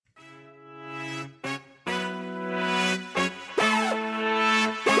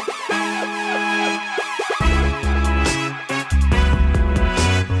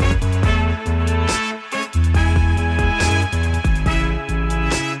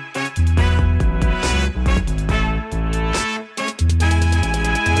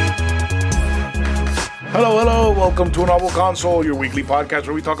welcome to Novel Console, your weekly podcast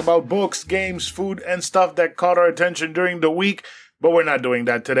where we talk about books, games, food, and stuff that caught our attention during the week. But we're not doing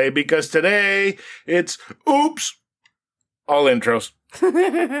that today because today it's Oops! All intros.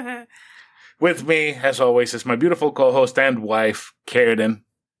 With me, as always, is my beautiful co-host and wife, Karen.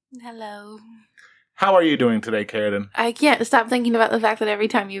 Hello. How are you doing today, Karen? I can't stop thinking about the fact that every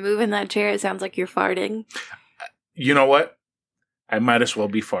time you move in that chair, it sounds like you're farting. You know what? I might as well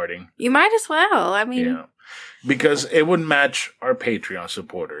be farting. You might as well. I mean... Yeah. Because it would match our Patreon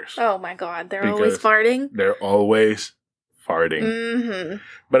supporters. Oh my god, they're always farting? They're always farting. Mm-hmm.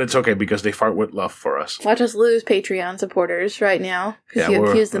 But it's okay because they fart with love for us. Watch us lose Patreon supporters right now. Because you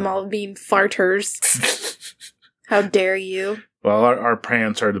accuse them all of being farters. How dare you? Well, our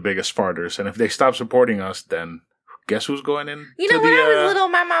parents are the biggest farters. And if they stop supporting us, then guess who's going in? You know, when I was little,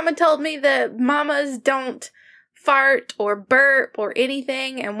 my mama told me that mamas don't fart or burp or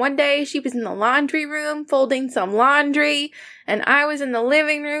anything, and one day she was in the laundry room folding some laundry, and I was in the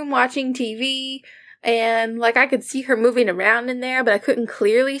living room watching TV, and like I could see her moving around in there, but I couldn't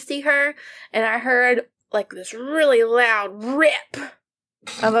clearly see her, and I heard like this really loud rip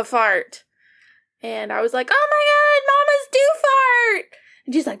of a fart, and I was like, oh my god, mamas do fart,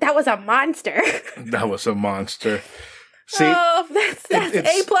 and she's like, that was a monster. That was a monster. See, that's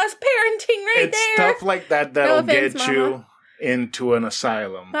A-plus parenting right it's there. It's stuff like that that'll get Mama. You into an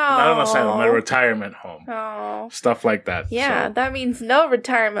asylum. Oh. Not an asylum, a retirement home. Oh. Stuff like that. Yeah, so. That means no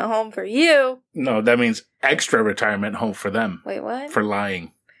retirement home for you. No, that means extra retirement home for them. Wait, what? For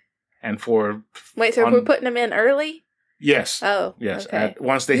lying. And for... Wait, so we're putting them in early? Yes. Oh, yes. Okay.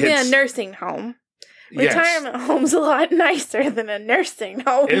 Once they hit... a nursing home. Yes. Retirement home's a lot nicer than a nursing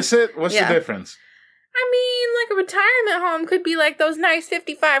home. Is it? What's the difference? I mean, like a retirement home could be like those nice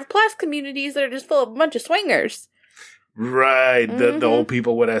 55-plus communities that are just full of a bunch of swingers. Right. Mm-hmm. The old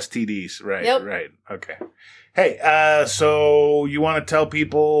people with STDs. Right. Yep. Right. Okay. Hey, so you want to tell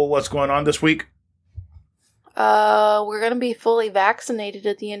people what's going on this week? We're going to be fully vaccinated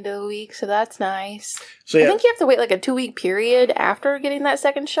at the end of the week, so that's nice. So yeah. I think you have to wait like a 2-week period after getting that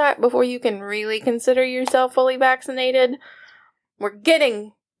second shot before you can really consider yourself fully vaccinated.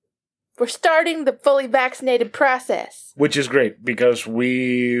 We're starting the fully vaccinated process. Which is great, because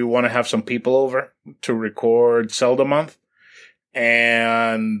we want to have some people over to record Zelda Month,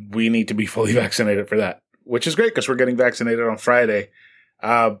 and we need to be fully vaccinated for that. Which is great, because we're getting vaccinated on Friday,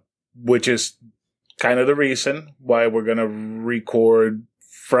 which is kind of the reason why we're going to record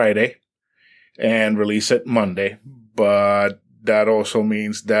Friday and release it Monday. But that also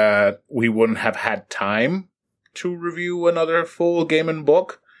means that we wouldn't have had time to review another full game and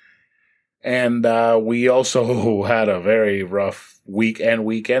book. And we also had a very rough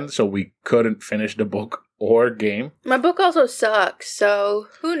weekend, so we couldn't finish the book or game. My book also sucks, so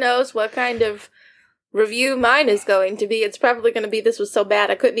who knows what kind of review mine is going to be. It's probably going to be, this was so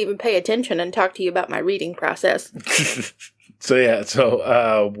bad I couldn't even pay attention and talk to you about my reading process. So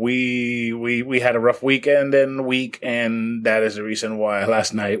we had a rough weekend and week, and that is the reason why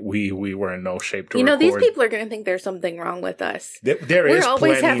last night we were in no shape to record. These people are going to think there's something wrong with us. We're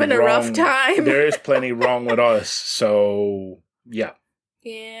always having a rough time. There is plenty wrong with us, so yeah.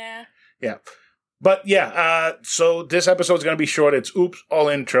 Yeah. Yeah. But yeah, so this episode is going to be short. It's Oops, all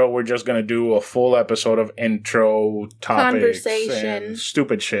intro. We're just going to do a full episode of intro topics and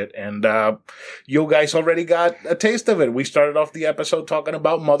stupid shit. And you guys already got a taste of it. We started off the episode talking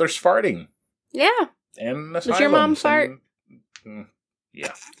about mothers farting. Yeah. And Does your mom fart?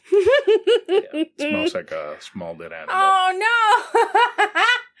 Yeah. It smells like a small dead animal. Oh, no.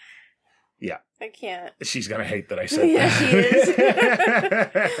 Yeah. I can't. She's going to hate that I said that. Yeah, she is.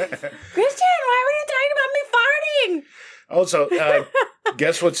 Christian, why were you talking about me farting? Also,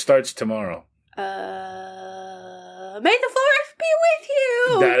 guess what starts tomorrow? May the 4th be with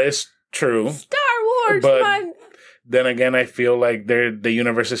you. That is true. Star Wars month. Then again, I feel like the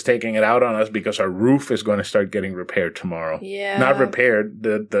universe is taking it out on us because our roof is going to start getting repaired tomorrow. Yeah. Not repaired.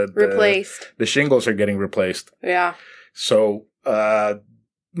 Replaced. The shingles are getting replaced. Yeah. So,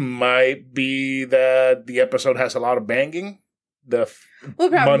 might be that the episode has a lot of banging. We'll probably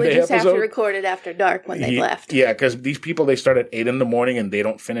Monday just episode. have to record it after dark when they left. Yeah, because these people, they start at 8 in the morning and they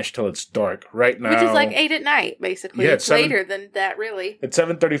don't finish till it's dark. Right now, which is like 8 at night, basically. Yeah, it's later than that, really. It's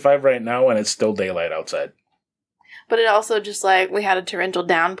 7:35 right now, and it's still daylight outside. But it also just like, we had a torrential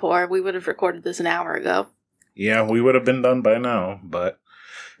downpour. We would have recorded this an hour ago. Yeah, we would have been done by now, but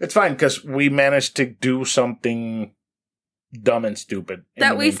it's fine because we managed to do something dumb and stupid.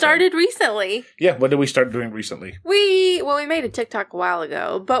 That we started recently. Yeah, what did we start doing recently? We made a TikTok a while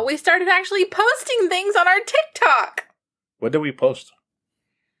ago, but we started actually posting things on our TikTok. What did we post?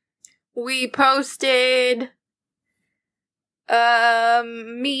 We posted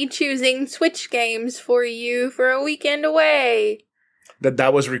Me choosing Switch games for you for a weekend away.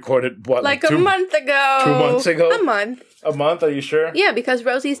 That was recorded, what, Like a month ago. 2 months ago? A month. A month, are you sure? Yeah, because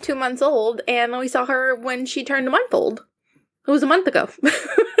Rosie's 2 months old, and we saw her when she turned a month old. It was a month ago.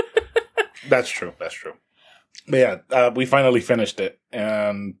 That's true. But yeah, we finally finished it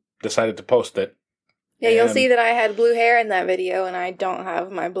and decided to post it. Yeah, you'll see that I had blue hair in that video, and I don't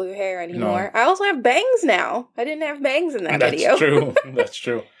have my blue hair anymore. No. I also have bangs now. I didn't have bangs in that video. That's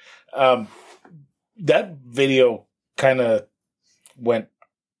true. That video kind of went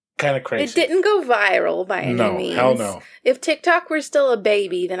kind of crazy. It didn't go viral by any means. No, hell no. If TikTok were still a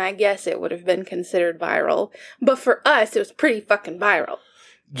baby, then I guess it would have been considered viral. But for us, it was pretty fucking viral.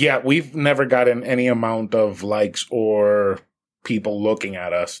 Yeah, we've never gotten any amount of likes or people looking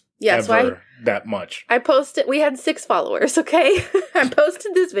at us ever that much. I posted, we had 6 followers, okay? I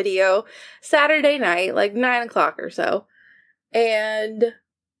posted this video Saturday night, like 9 o'clock or so. And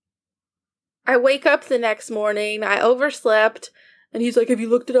I wake up the next morning, I overslept, and he's like, have you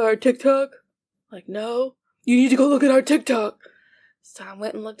looked at our TikTok? I'm like, no. You need to go look at our TikTok. So I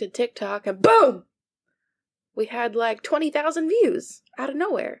went and looked at TikTok, and boom! We had like 20,000 views out of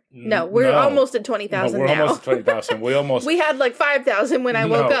nowhere. No, we're almost at 20,000 now. We're almost at 20,000. We had like 5,000 when I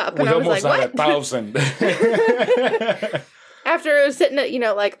woke up, and I was like, what? 1,000. After it was sitting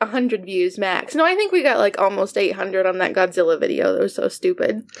at, like 100 views max. No, I think we got like almost 800 on that Godzilla video. That was so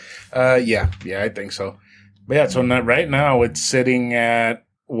stupid. Yeah, I think so. But yeah, so right now it's sitting at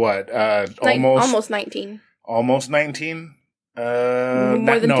what? Almost 19. Almost 19?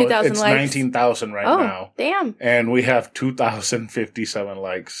 More than 2,000 it's likes. 19,000 right now. Oh, damn. And we have 2,057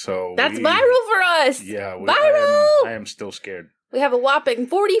 likes, so that's viral for us. Yeah. Viral! I am still scared. We have a whopping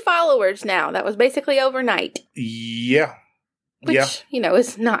 40 followers now. That was basically overnight. Yeah. Which,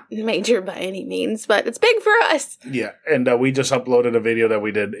 is not major by any means, but it's big for us. Yeah, and we just uploaded a video that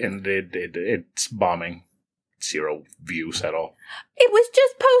we did, and it's bombing. 0 views at all. It was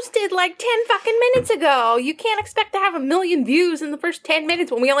just posted like 10 fucking minutes ago. You can't expect to have 1 million views in the first 10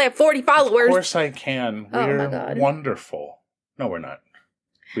 minutes when we only have 40 followers. Of course I can. We're wonderful. No, we're not.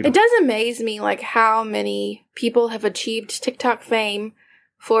 It does amaze me like how many people have achieved TikTok fame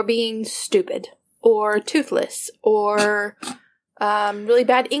for being stupid or toothless or really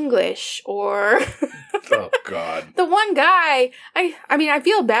bad English or oh God. The one guy, I mean I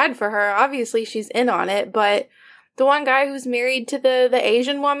feel bad for her. Obviously she's in on it, but the one guy who's married to the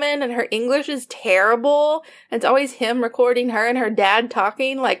Asian woman and her English is terrible. And it's always him recording her and her dad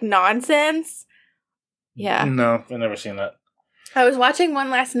talking like nonsense. Yeah. No, I've never seen that. I was watching one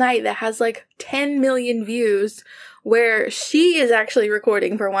last night that has like 10 million views where she is actually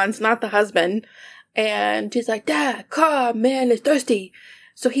recording for once, not the husband. And she's like, Dad, car, man, it's thirsty.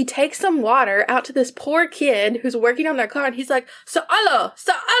 So he takes some water out to this poor kid who's working on their car, and he's like, Sa'alo,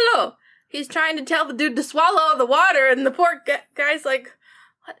 Sa'alo. He's trying to tell the dude to swallow the water, and the poor guy's like,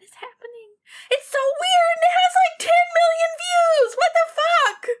 what is happening? It's so weird, and it has like 10 million views. What the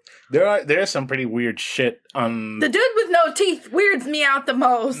fuck? There's some pretty weird shit on... The dude with no teeth weirds me out the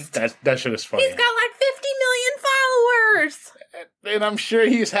most. That shit is funny. He's got like 50 million followers. And I'm sure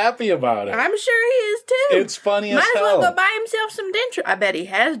he's happy about it. I'm sure he is too. It's funny as hell. Might as well go buy himself some dentures. I bet he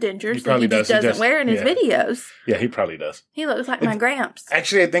has dentures. He probably just doesn't wear in his videos. Yeah, he probably does. He looks like my gramps.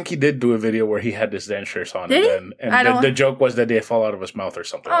 Actually, I think he did do a video where he had his dentures on. Did he? And the joke was that they fall out of his mouth or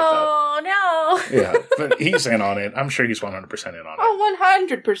something like that. Oh, no. Yeah, but he's in on it. I'm sure he's 100% in on it. Oh,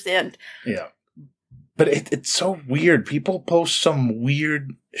 100%. Yeah. But it's so weird. People post some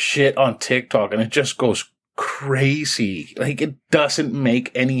weird shit on TikTok and it just goes crazy. Like, it doesn't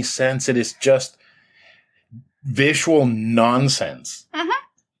make any sense. It is just visual nonsense.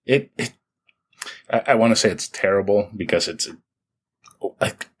 Uh-huh. I want to say it's terrible because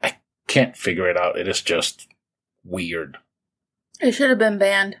I can't figure it out. It is just weird. It should have been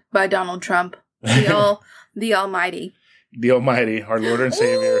banned by Donald Trump, the Almighty. The Almighty, our Lord and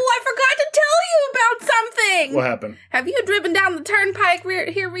Savior. Oh, I forgot to tell you about something. What happened? Have you driven down the turnpike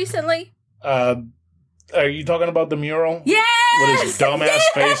here recently? Are you talking about the mural? Yes! With his dumbass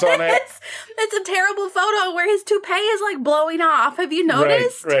face on it? It's a terrible photo where his toupee is like blowing off. Have you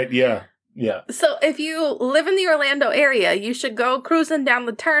noticed? Right, yeah. Yeah. So if you live in the Orlando area, you should go cruising down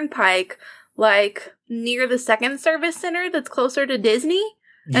the turnpike, like near the Second Service Center that's closer to Disney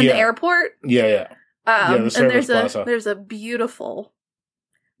and the airport. Yeah. The Service and Plaza. There's a beautiful,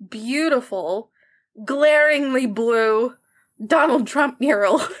 glaringly blue Donald Trump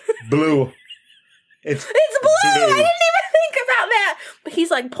mural. Blue. It's blue! I didn't even think about that! But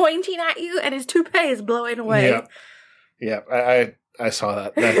he's like pointing at you and his toupee is blowing away. Yeah. I saw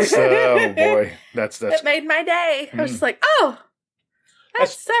that. That's oh boy, that's It made my day. I was just like, oh,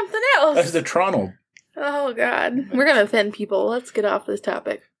 that's something else. That's the Toronto. Oh God, we're gonna offend people. Let's get off this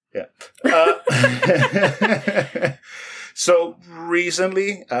topic. Yeah. So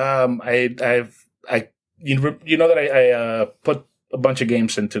recently, you know that I put a bunch of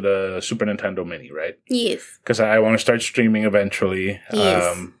games into the Super Nintendo Mini, right? Yes. Because I want to start streaming eventually.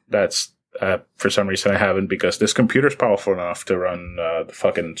 Yes. That's for some reason I haven't, because this computer's powerful enough to run the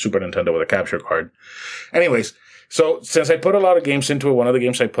fucking Super Nintendo with a capture card. Anyways, so since I put a lot of games into it, one of the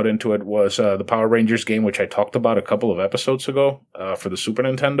games I put into it was the Power Rangers game, which I talked about a couple of episodes ago for the Super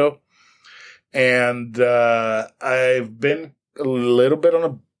Nintendo. And I've been a little bit on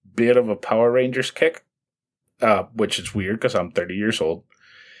a bit of a Power Rangers kick, which is weird because I'm 30 years old.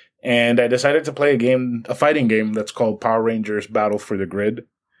 And I decided to play a fighting game that's called Power Rangers Battle for the Grid,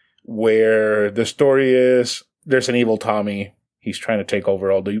 where the story is there's an evil Tommy. He's trying to take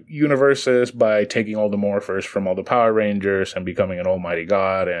over all the universes by taking all the morphers from all the Power Rangers and becoming an almighty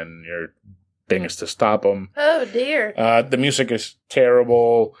god, and your thing is to stop him. Oh, dear. The music is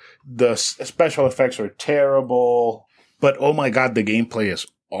terrible. The special effects are terrible. But, oh my god, the gameplay is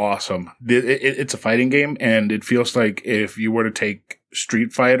awesome. It's a fighting game, and it feels like if you were to take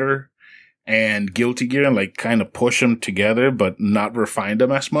Street Fighter and Guilty Gear and like kind of push them together, but not refine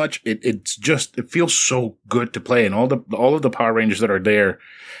them as much. It feels so good to play. And all of the Power Rangers that are there,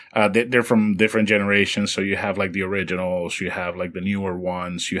 they're from different generations. So you have like the originals, you have like the newer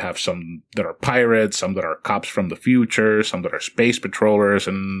ones, you have some that are pirates, some that are cops from the future, some that are space patrollers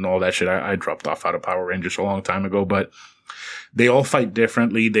and all that shit. I dropped off out of Power Rangers a long time ago, but they all fight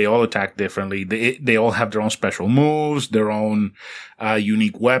differently. They all attack differently. They all have their own special moves, their own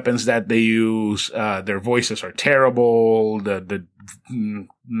unique weapons that they use. Their voices are terrible. There's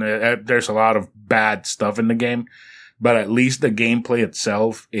a lot of bad stuff in the game, but at least the gameplay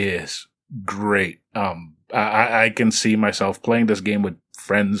itself is great. I can see myself playing this game with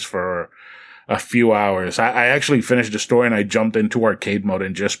friends for a few hours. I actually finished the story and I jumped into arcade mode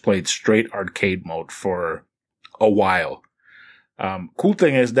and just played straight arcade mode for a while. Cool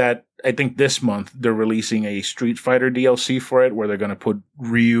thing is that I think this month they're releasing a Street Fighter DLC for it, where they're going to put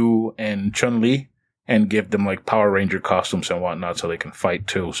Ryu and Chun-Li and give them like Power Ranger costumes and whatnot so they can fight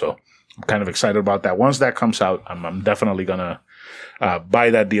too. So I'm kind of excited about that. Once that comes out, I'm definitely going to buy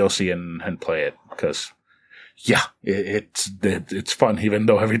that DLC and play it, because yeah, it's fun, even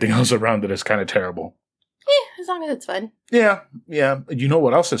though everything else around it is kind of terrible. Yeah, as long as it's fun. Yeah. You know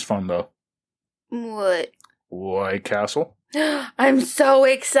what else is fun though? What? White Castle. I'm so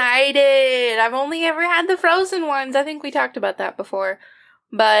excited. I've only ever had the frozen ones. I think we talked about that before.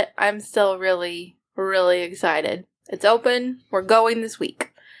 But I'm still really, really excited. It's open. We're going this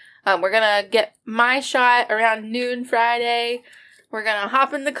week. We're going to get my shot around noon Friday. We're going to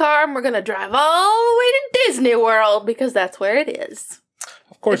hop in the car and we're going to drive all the way to Disney World, because that's where it is.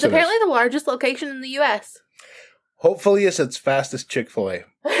 Of course, it's apparently the largest location in the U.S. Hopefully it's as fast as Chick-fil-A.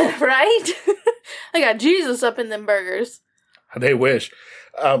 Right? I got Jesus up in them burgers. They wish.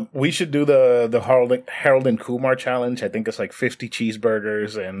 We should do the Harold and Kumar challenge. I think it's like 50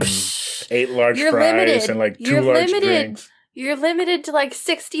 cheeseburgers and 8 large You're fries limited. and like 2 You're large limited. drinks. You're limited to like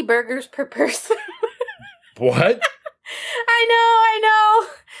 60 burgers per person. What? I know.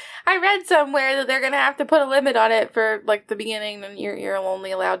 I read somewhere that they're going to have to put a limit on it for like the beginning, and you're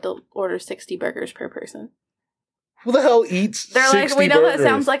only allowed to order 60 burgers per person. Who the hell eats They're 60 like, we know burgers? that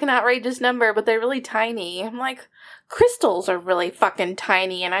sounds like an outrageous number, but they're really tiny. I'm like, crystals are really fucking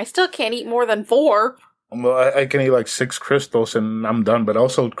tiny, and I still can't eat more than 4. Well, I can eat like 6 crystals and I'm done, but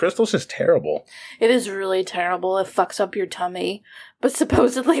also crystals is terrible. It is really terrible. It fucks up your tummy. But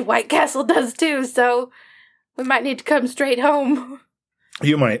supposedly White Castle does too, so we might need to come straight home.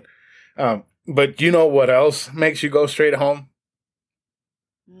 You might. But you know what else makes you go straight home?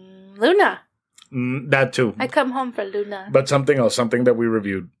 Luna. That too. I come home for Luna. But something else, something that we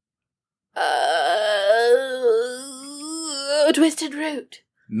reviewed. Twisted Root.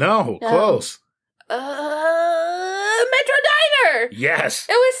 No, close. Metro Diner! Yes.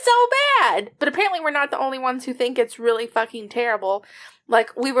 It was so bad. But apparently we're not the only ones who think it's really fucking terrible.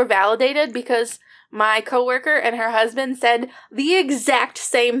 Like, we were validated because my coworker and her husband said the exact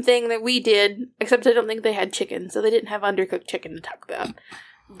same thing that we did, except I don't think they had chicken, so they didn't have undercooked chicken to talk about.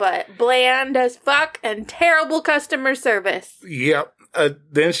 But bland as fuck and terrible customer service. Yep.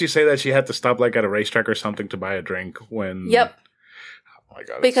 Didn't she say that she had to stop like at a racetrack or something to buy a drink when... Yep. my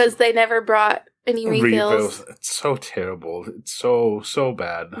God. Because they never brought any refills. It's so terrible. It's so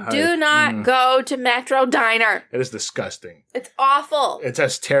bad. Do not go to Metro Diner. It is disgusting. It's awful. It's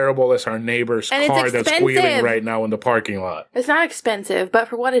as terrible as our neighbor's car that's squealing right now in the parking lot. It's not expensive, but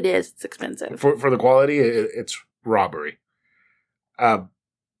for what it is, it's expensive. For the quality, it's robbery.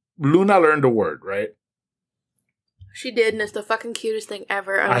 Luna learned a word, right? She did, and it's the fucking cutest thing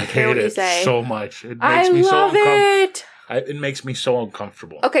ever. I hate it so much. It makes I me love it. It makes me so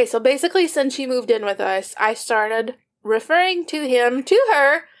uncomfortable. Okay, so basically, since she moved in with us, I started referring to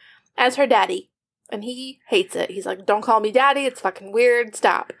her, as her daddy. And he hates it. He's like, don't call me daddy. It's fucking weird.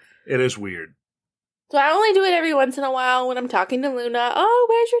 Stop. It is weird. So I only do it every once in a while when I'm talking to Luna. Oh,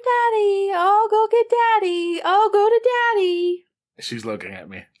 where's your daddy? Oh, go get daddy. Oh, go to daddy. She's looking at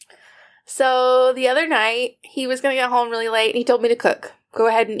me. So the other night, he was going to get home really late, and he told me to cook. Go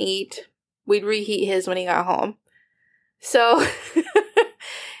ahead and eat. We'd reheat his when he got home. So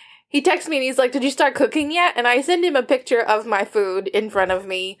he texts me, and he's like, did you start cooking yet? And I send him a picture of my food in front of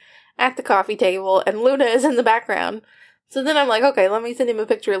me at the coffee table, and Luna is in the background. So then I'm like, okay, let me send him a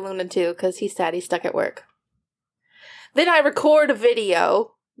picture of Luna too, because he's sad he's stuck at work. Then I record a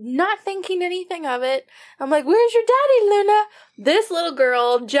video, not thinking anything of it. I'm like, where's your daddy, Luna? This little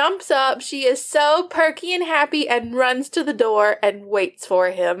girl jumps up. She is so perky and happy and runs to the door and waits for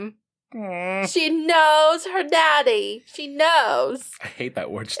him. She knows her daddy. She knows. I hate that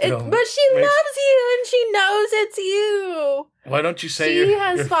word still. But she loves you, and she knows it's you. Why don't you say your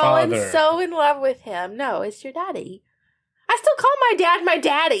father? She has fallen father? So in love with him. No, it's your daddy. I still call my dad my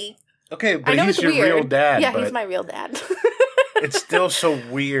daddy. Okay, but he's your real dad. Yeah, he's my real dad. It's still so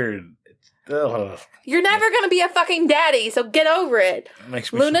weird. You're never going to be a fucking daddy, so get over it.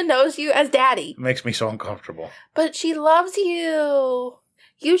 Luna knows you as daddy. It makes me so uncomfortable. But she loves you.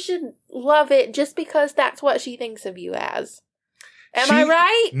 You should love it just because that's what she thinks of you as. Am I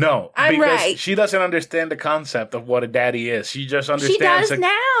right? No. I'm right. She doesn't understand the concept of what a daddy is. She just understands. She does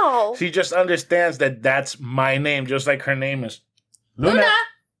now. She just understands that that's my name, just like her name is Luna.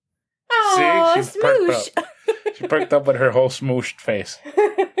 Oh, see? She perked up. She perked up with her whole smooshed face.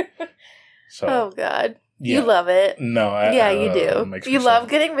 So, oh, God. Yeah. You love it. No, you do. You love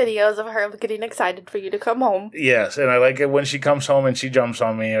getting videos of her getting excited for you to come home. Yes, and I like it when she comes home and she jumps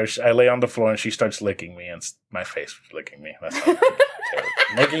on me, or I lay on the floor and she starts licking me, and my face was licking me. That's terrible.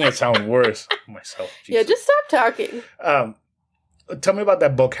 Making it sound worse myself. Jesus. Yeah, just stop talking. Tell me about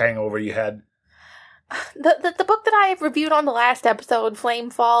that book hangover you had. The book that I reviewed on the last episode,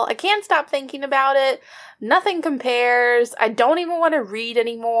 Flamefall, I can't stop thinking about it. Nothing compares. I don't even want to read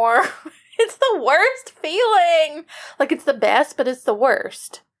anymore. It's the worst feeling. Like, it's the best, but it's the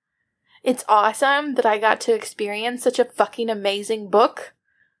worst. It's awesome that I got to experience such a fucking amazing book.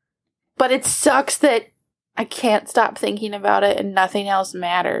 But it sucks that I can't stop thinking about it and nothing else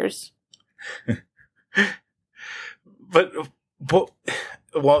matters. But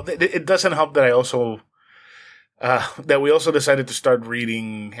well, it doesn't help that I also... that we also decided to start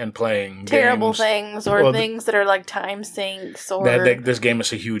reading and playing terrible games. Things, or things that are like time sinks, or this game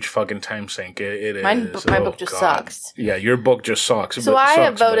is a huge fucking time sink. It is. My book just sucks. Yeah, your book just sucks. So I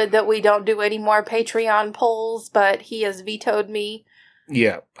have voted that we don't do any more Patreon polls, but he has vetoed me.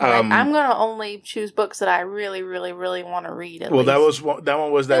 Yeah, I'm gonna only choose books that I really, really, really want to read. Well, that was one. That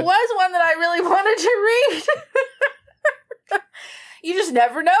one was that. It was one that I really wanted to read. You just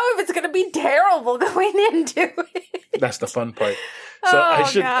never know if it's going to be terrible going into it. That's the fun part. So I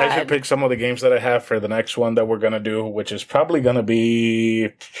should pick some of the games that I have for the next one that we're going to do, which is probably going to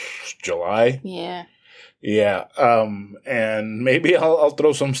be July. Yeah. Yeah. And maybe I'll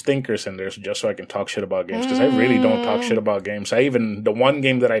throw some stinkers in there just so I can talk shit about games, because I really don't talk shit about games. The one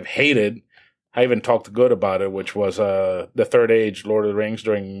game that I've hated, I even talked good about it, which was the Third Age, Lord of the Rings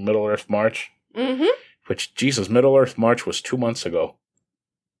during Middle-earth March. Mm-hmm. Which, Jesus, Middle-earth March was 2 months ago.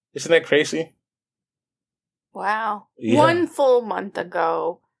 Isn't that crazy? Wow. Yeah. 1 full month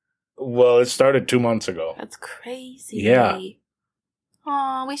ago. Well, it started 2 months ago. That's crazy. Yeah.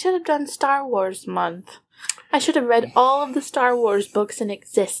 Aw, we should have done Star Wars month. I should have read all of the Star Wars books in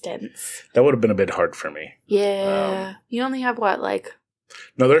existence. That would have been a bit hard for me. Yeah. You only have what, like...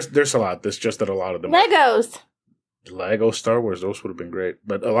 No, there's a lot. It's just that a lot of them... Legos! Lego Star Wars, those would have been great.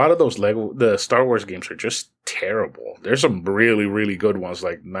 But a lot of those the Star Wars games are just terrible. There's some really, really good ones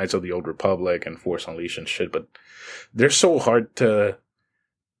like Knights of the Old Republic and Force Unleashed and shit, but they're so hard to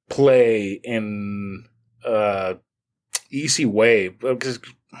play in easy way because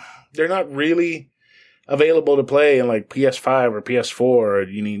they're not really available to play in like PS5 or PS4. Or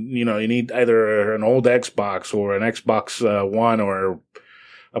you need either an old Xbox or an Xbox One or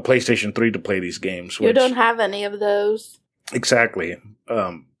a PlayStation 3 to play these games. You don't have any of those? Exactly.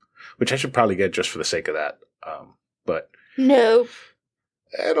 Which I should probably get just for the sake of that. But No.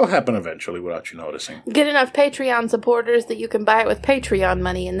 it'll happen eventually without you noticing. Get enough Patreon supporters that you can buy it with Patreon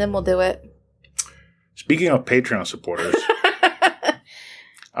money, and then we'll do it. Speaking of Patreon supporters,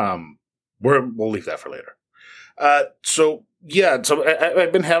 we'll leave that for later. So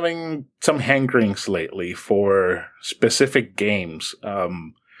I've been having some hankerings lately for specific games.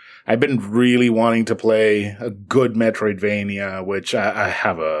 I've been really wanting to play a good Metroidvania, which I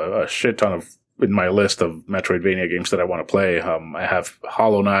have a shit ton of in my list of Metroidvania games that I want to play. I have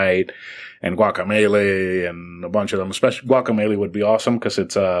Hollow Knight and Guacamelee and a bunch of them. Especially Guacamelee would be awesome because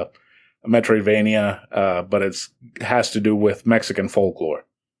it's a Metroidvania, but it has to do with Mexican folklore.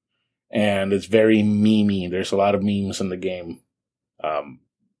 And it's very memey. There's a lot of memes in the game.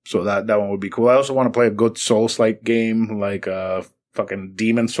 So that one would be cool. I also want to play a good Souls-like game, like fucking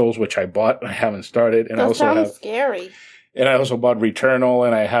Demon Souls, which I bought. I haven't started. And That sounds scary. And I also bought Returnal,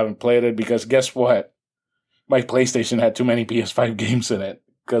 and I haven't played it because guess what? My PlayStation had too many PS5 games in it.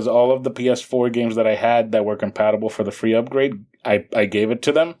 Because all of the PS4 games that I had that were compatible for the free upgrade, I gave it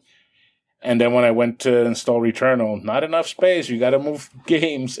to them. And then when I went to install Returnal, not enough space. You got to move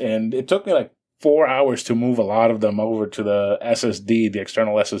games. And it took me like 4 hours to move a lot of them over to the SSD, the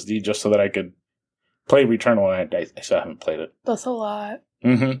external SSD, just so that I could play Returnal. And I still haven't played it. That's a lot.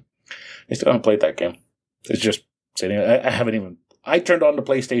 Mm-hmm. I still haven't played that game. It's just sitting. I turned on the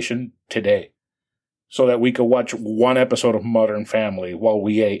PlayStation today so that we could watch one episode of Modern Family while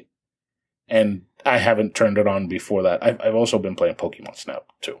we ate. And I haven't turned it on before that. I've also been playing Pokemon Snap,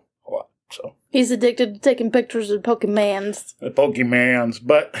 too, a lot. So he's addicted to taking pictures of Pokemans. The Pokemans,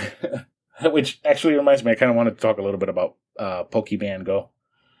 but which actually reminds me, I kind of wanted to talk a little bit about Pokemon Go.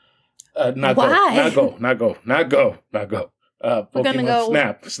 Not Go. We're gonna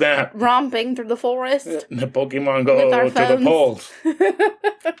go Snap. Romping through the forest. The Pokemon Go to the polls.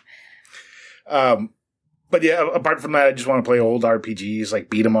 But yeah, apart from that, I just want to play old RPGs, like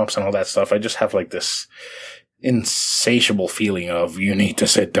beat 'em ups and all that stuff. I just have like this insatiable feeling of you need to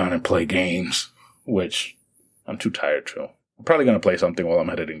sit down and play games, which I'm too tired to. I'm probably going to play something while I'm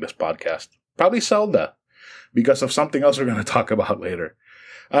editing this podcast. Probably Zelda, because of something else we're going to talk about later.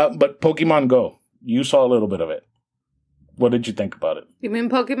 But Pokemon Go, you saw a little bit of it. What did you think about it? You mean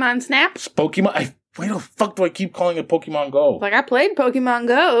Pokemon Snap? Why the fuck do I keep calling it Pokemon Go? Like, I played Pokemon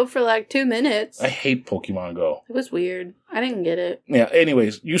Go for like 2 minutes. I hate Pokemon Go. It was weird. I didn't get it. Yeah,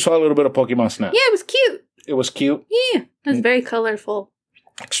 anyways, you saw a little bit of Pokemon Snap. Yeah, it was cute. It was cute? Yeah, it was very colorful.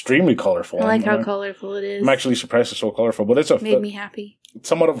 Extremely colorful. I like how colorful it is. I'm actually surprised it's so colorful, but made me happy. It's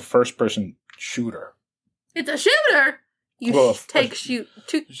somewhat of a first-person shooter. It's a shooter! Take shoot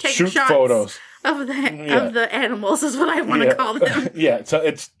shots photos of the animals is what I want to call them. Yeah, so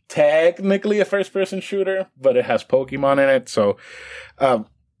it's technically a first-person shooter, but it has Pokemon in it, so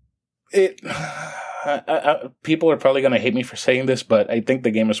people are probably going to hate me for saying this, but I think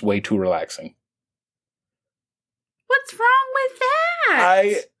the game is way too relaxing. What's wrong with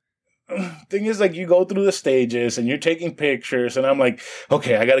that? Thing is, like, you go through the stages and you're taking pictures, and I'm like,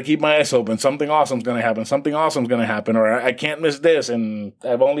 okay, I got to keep my eyes open. Something awesome's going to happen. Or I can't miss this. And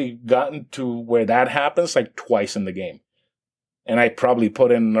I've only gotten to where that happens like twice in the game. And I probably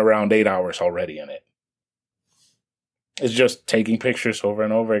put in around 8 hours already in it. It's just taking pictures over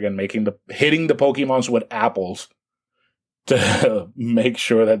and over again, hitting the Pokemons with apples to make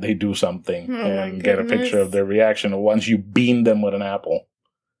sure that they do something and get a picture of their reaction once you beam them with an apple.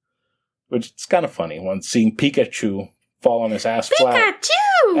 Which is kind of funny when seeing Pikachu fall on his ass flat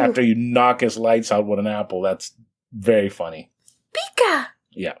after you knock his lights out with an apple. That's very funny. Pika!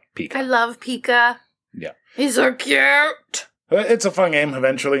 Yeah, Pika. I love Pika. Yeah. He's so cute. It's a fun game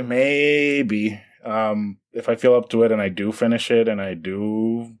eventually, maybe. If I feel up to it and I do finish it and I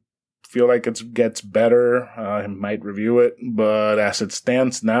do feel like it gets better, I might review it. But as it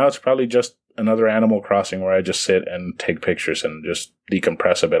stands now, it's probably just another Animal Crossing where I just sit and take pictures and just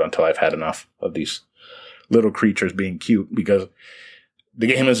decompress a bit until I've had enough of these little creatures being cute, because the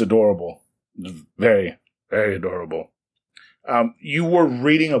game is adorable. Very, very adorable. You were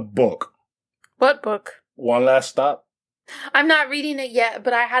reading a book. What book? One Last Stop? I'm not reading it yet,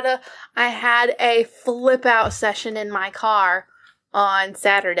 but I had a flip out session in my car on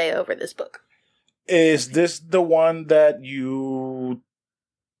Saturday over this book. Is this the one that you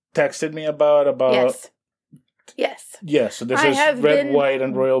texted me about? Yes. So this is Red, White,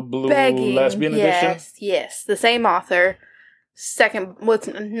 and Royal Blue Lesbian Edition? Yes. The same author.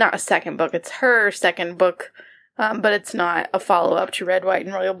 Not a second book. It's her second book. But it's not a follow-up to Red, White,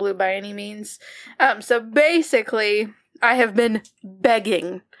 and Royal Blue by any means. So basically, I have been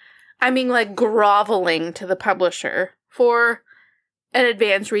begging. I mean, like, groveling to the publisher for an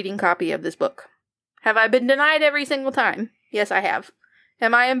advanced reading copy of this book. Have I been denied every single time? Yes, I have.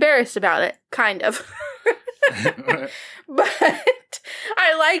 Am I embarrassed about it? Kind of. But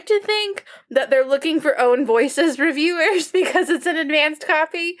I like to think that they're looking for own voices reviewers because it's an advanced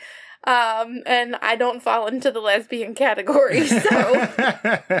copy. And I don't fall into the lesbian category, so.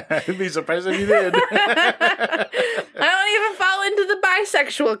 I'd be surprised if you did. I don't even fall into the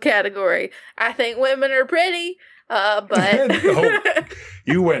bisexual category. I think women are pretty, but. Oh,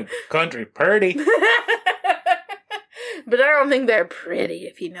 you went country pretty. But I don't think they're pretty,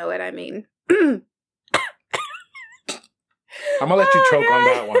 if you know what I mean. I'm gonna let you choke on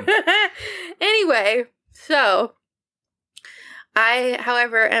that one. Anyway, so I,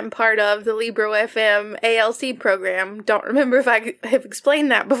 however, am part of the Libro FM ALC program. Don't remember if I have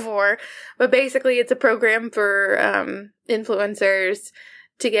explained that before, but basically it's a program for influencers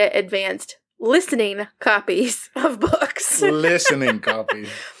to get advanced listening copies of books. Listening copies.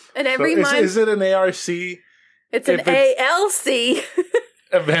 And every month... Is it an ARC? It's an ALC.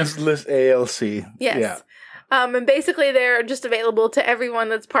 Advanced List ALC. Yes. Yeah. And basically they're just available to everyone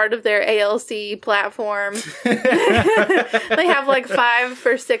that's part of their ALC platform. They have like 5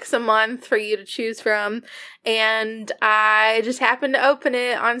 or 6 a month for you to choose from. And I just happened to open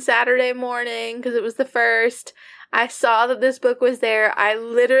it on Saturday morning because it was the first. I saw that this book was there. I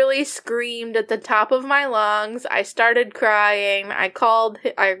literally screamed at the top of my lungs. I started crying. I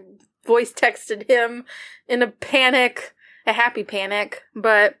voice texted him in a panic. A happy panic,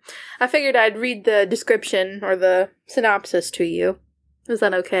 but I figured I'd read the description or the synopsis to you. Is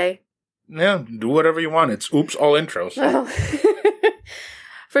that okay? Yeah, do whatever you want. It's oops, all intros. Oh.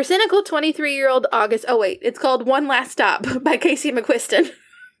 For cynical 23-year-old August... Oh, wait. It's called One Last Stop by Casey McQuiston.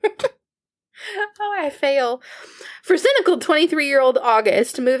 Oh, I fail. For cynical 23-year-old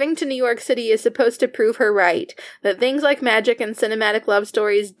August, moving to New York City is supposed to prove her right, that things like magic and cinematic love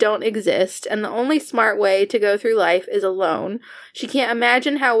stories don't exist, and the only smart way to go through life is alone. She can't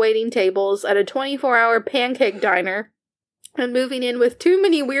imagine how waiting tables at a 24-hour pancake diner and moving in with too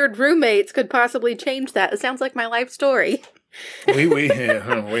many weird roommates could possibly change that. It sounds like my life story. We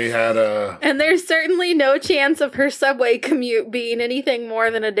had a... And there's certainly no chance of her subway commute being anything more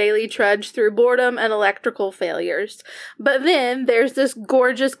than a daily trudge through boredom and electrical failures. But then there's this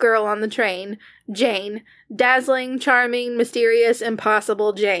gorgeous girl on the train, Jane. Dazzling, charming, mysterious,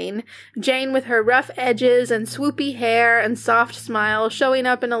 impossible Jane. Jane with her rough edges and swoopy hair and soft smile showing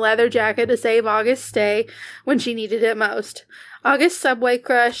up in a leather jacket to save August's stay when she needed it most. August's subway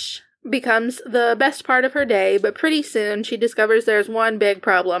crush becomes the best part of her day, but pretty soon she discovers there's one big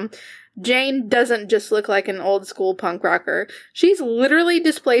problem. Jane doesn't just look like an old school punk rocker. She's literally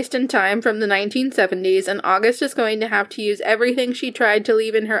displaced in time from the 1970s, and August is going to have to use everything she tried to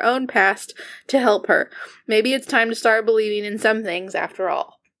leave in her own past to help her. Maybe it's time to start believing in some things after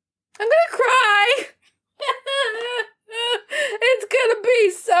all. I'm gonna cry! It's gonna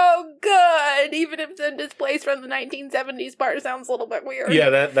be so good, even if the displaced from the 1970s part sounds a little bit weird. Yeah,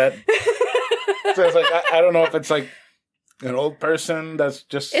 that so it's like I don't know if it's like an old person that's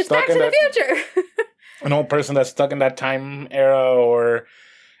just it's stuck Back in to that the Future. an old person that's stuck in that time era, or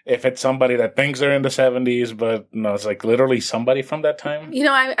if it's somebody that thinks they're in the 70s, but no, it's like literally somebody from that time. You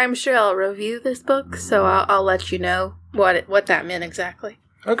know, I'm sure I'll review this book, so I'll let you know what that meant exactly.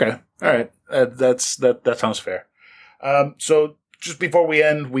 Okay, all right, that sounds fair. So just before we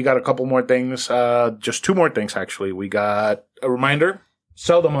end, we got a couple more things. Just 2 more things, actually. We got a reminder.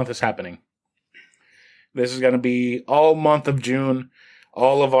 Zelda month is happening. This is going to be all month of June.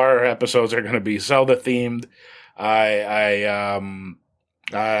 All of our episodes are going to be Zelda themed. I'm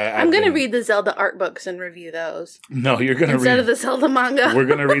going to read the Zelda art books and review those. No, you're going to read... Instead of the Zelda manga. We're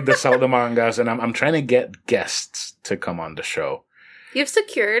going to read the Zelda mangas, and I'm trying to get guests to come on the show. You've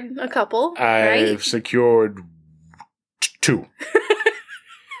secured a couple, I've secured 2.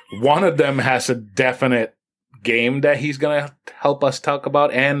 One of them has a definite game that he's going to help us talk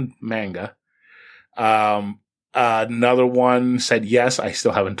about, and manga. Another one said yes. I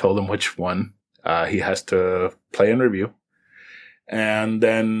still haven't told him which one. He has to play and review. And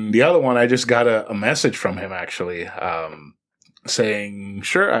then the other one, I just got a message from him, actually, saying,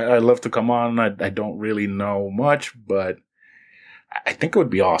 sure, I'd love to come on. I don't really know much, but I think it would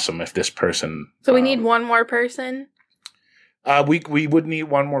be awesome if this person... So we need one more person? We would need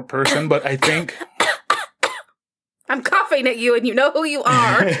one more person, but I think... I'm coughing at you and you know who you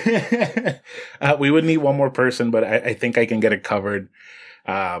are. We would need one more person, but I think I can get it covered.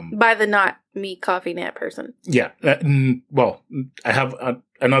 By the not me coughing at person. Yeah. Well, I have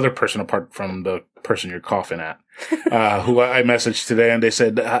another person apart from the person you're coughing at, who I messaged today, and they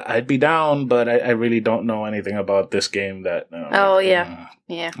said I'd be down, but I really don't know anything about this game. That yeah.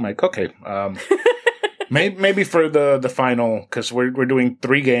 I'm like, okay, maybe for the final, because we're doing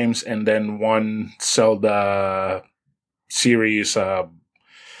 3 games and then 1 Zelda series like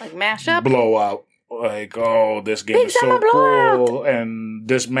mashup blowout. Like, oh, this game is so cool, and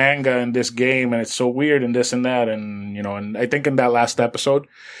this manga and this game, and it's so weird, and this and that, and and I think in that last episode,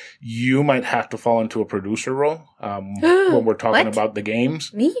 you might have to fall into a producer role when we're talking about the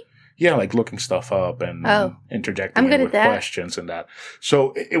games. Me? Yeah, like looking stuff up and interjecting with questions and that.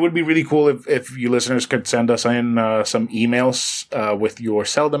 So it would be really cool if you listeners could send us in some emails with your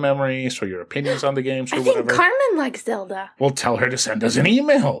Zelda memories or your opinions on the games or whatever. I think Carmen likes Zelda. Well, tell her to send us an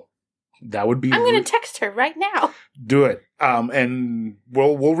email. That would be. I'm going to text her right now. Do it, and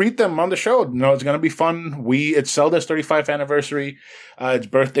we'll read them on the show. It's going to be fun. It's Zelda's 35th anniversary. Its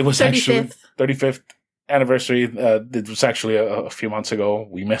birthday was 35th anniversary. It was actually a few months ago.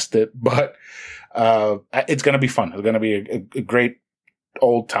 We missed it, but it's going to be fun. It's going to be a great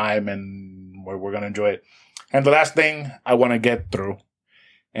old time, and we're going to enjoy it. And the last thing I want to get through,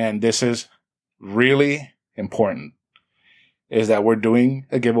 and this is really important, is that we're doing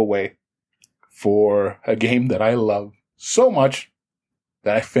a giveaway for a game that I love so much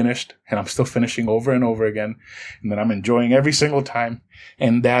that I finished, and I'm still finishing over and over again, and that I'm enjoying every single time,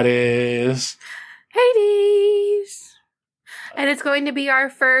 and that is Hades. And it's going to be our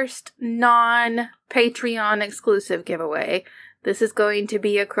first non-Patreon exclusive giveaway. This is going to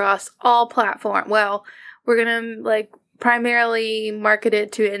be across all platforms. Well, we're going to primarily market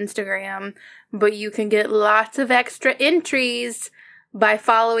it to Instagram, but you can get lots of extra entries by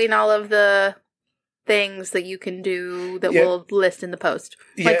following all of the things that you can do that we'll list in the post.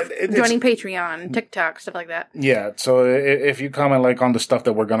 Joining Patreon, TikTok, stuff like that. Yeah, so if you comment on the stuff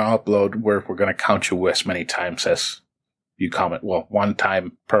that we're going to upload, we're going to count you as many times as you comment. Well, 1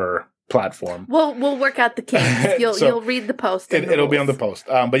 time per platform. We'll work out the kinks. You'll read the post. It'll be on the post.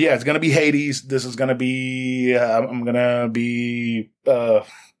 But yeah, it's going to be Hades. This is going to be, I'm going to be,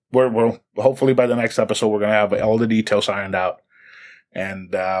 we're hopefully by the next episode, we're going to have all the details ironed out. And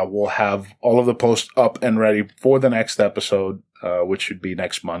we'll have all of the posts up and ready for the next episode, which should be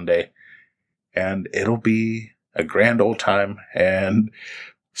next Monday. And it'll be a grand old time. And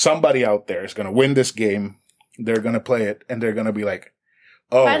somebody out there is going to win this game. They're going to play it. And they're going to be like,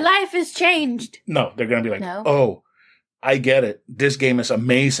 oh. My life has changed. No, they're going to be like, oh, I get it. This game is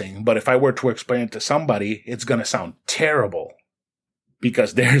amazing. But if I were to explain it to somebody, it's going to sound terrible.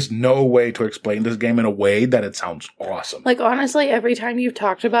 Because there's no way to explain this game in a way that it sounds awesome. Honestly, every time you've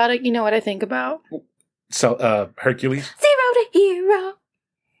talked about it, you know what I think about? So, Hercules? 0 to hero.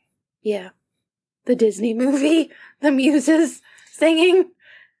 Yeah. The Disney movie. The muses singing.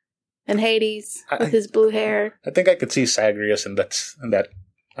 And Hades with his blue hair. I think I could see Zagreus in that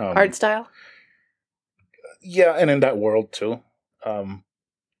art style. Yeah, and in that world, too.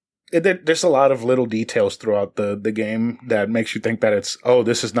 There's a lot of little details throughout the game that makes you think that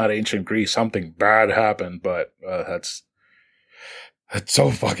this is not ancient Greece. Something bad happened, but that's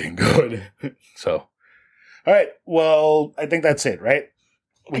so fucking good. So, all right. Well, I think that's it, right?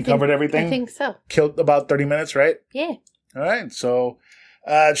 We covered everything? I think so. Killed about 30 minutes, right? Yeah. All right. So,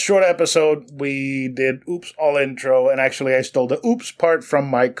 short episode. We did Oops all intro, and actually I stole the Oops part from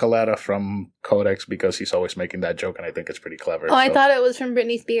Mike Coletta from Codex because he's always making that joke, and I think it's pretty clever. Oh, I thought it was from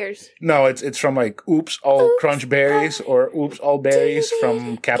Britney Spears. No, it's from Oops all Crunch Berries or Oops all Berries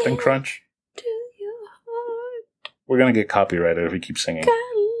from Captain Crunch. To your heart. We're gonna get copyrighted if we keep singing. Got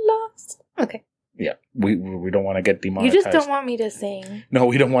lost. Okay. Yeah, we don't want to get demonetized. You just don't want me to sing. No,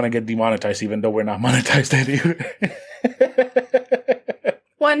 we don't want to get demonetized, even though we're not monetized either.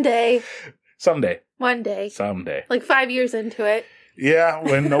 One day. Someday. One day. Someday. 5 years into it. Yeah,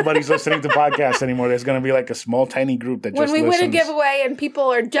 when nobody's listening to podcasts anymore, there's going to be a small, tiny group that just listens. When we win a giveaway and people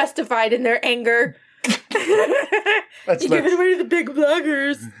are justified in their anger. You give it away to the big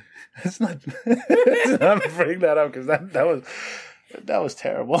bloggers. Let's not bring that up because that was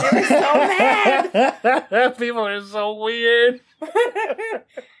terrible. They were so mad. People are so weird.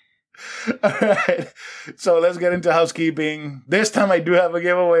 All right. So let's get into housekeeping. This time I do have a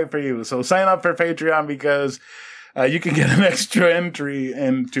giveaway for you. So sign up for Patreon because you can get an extra entry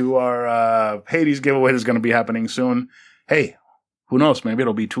into our Hades giveaway that's going to be happening soon. Hey, who knows? Maybe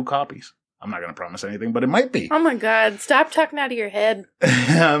it'll be 2 copies. I'm not going to promise anything, but it might be. Oh my God. Stop talking out of your head.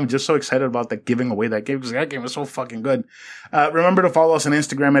 I'm just so excited about giving away that game because that game is so fucking good. Remember to follow us on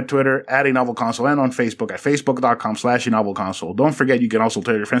Instagram and Twitter at A Novel Console and on Facebook at facebook.com/ANovelConsole. Don't forget, you can also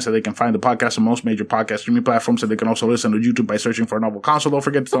tell your friends so they can find the podcast on most major podcast streaming platforms, so they can also listen to YouTube by searching for A Novel Console. Don't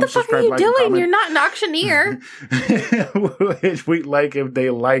forget to What the fuck are subscribe, you like, and doing? comment. You're not an auctioneer. Which we'd like if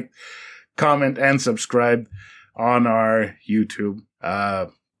they like, comment, and subscribe on our YouTube.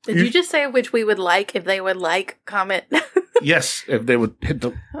 Did you just say which we would like if they would like, comment? Yes, if they would hit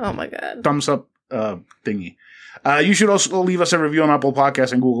the Oh my God. thumbs up thingy. You should also leave us a review on Apple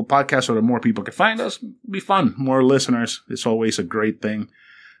Podcasts and Google Podcasts so that more people can find us. It'd be fun. More listeners. It's always a great thing.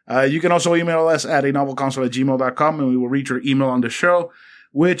 You can also email us at anovelconsole@gmail.com and we will read your email on the show,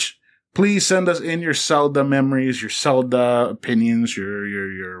 which please send us in your Zelda memories, your Zelda opinions,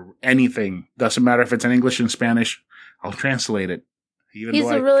 your anything. Doesn't matter if it's in English and Spanish. I'll translate it. He's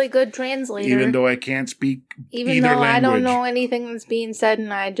a really good translator. Even though I can't speak Even either though language. I don't know anything that's being said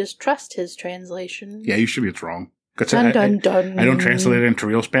and I just trust his translation. Yeah, you should be wrong. Dun, dun, dun. I don't translate it into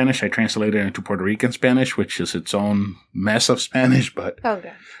real Spanish. I translate it into Puerto Rican Spanish, which is its own mess of Spanish. But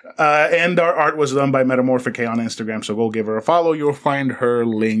Okay. And our art was done by Metamorphic on Instagram, so go give her a follow. You'll find her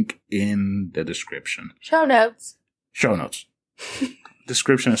link in the description. Show notes. Show notes.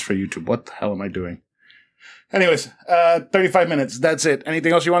 Description is for YouTube. What the hell am I doing? Anyways, 35 minutes. That's it.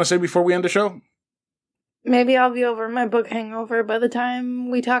 Anything else you want to say before we end the show? Maybe I'll be over my book hangover by the time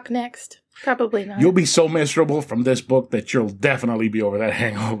we talk next. Probably not. You'll be so miserable from this book that you'll definitely be over that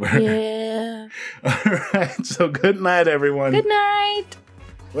hangover. Yeah. All right. So good night, everyone. Good night.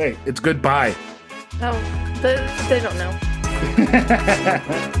 Wait, it's goodbye. Oh, they don't know.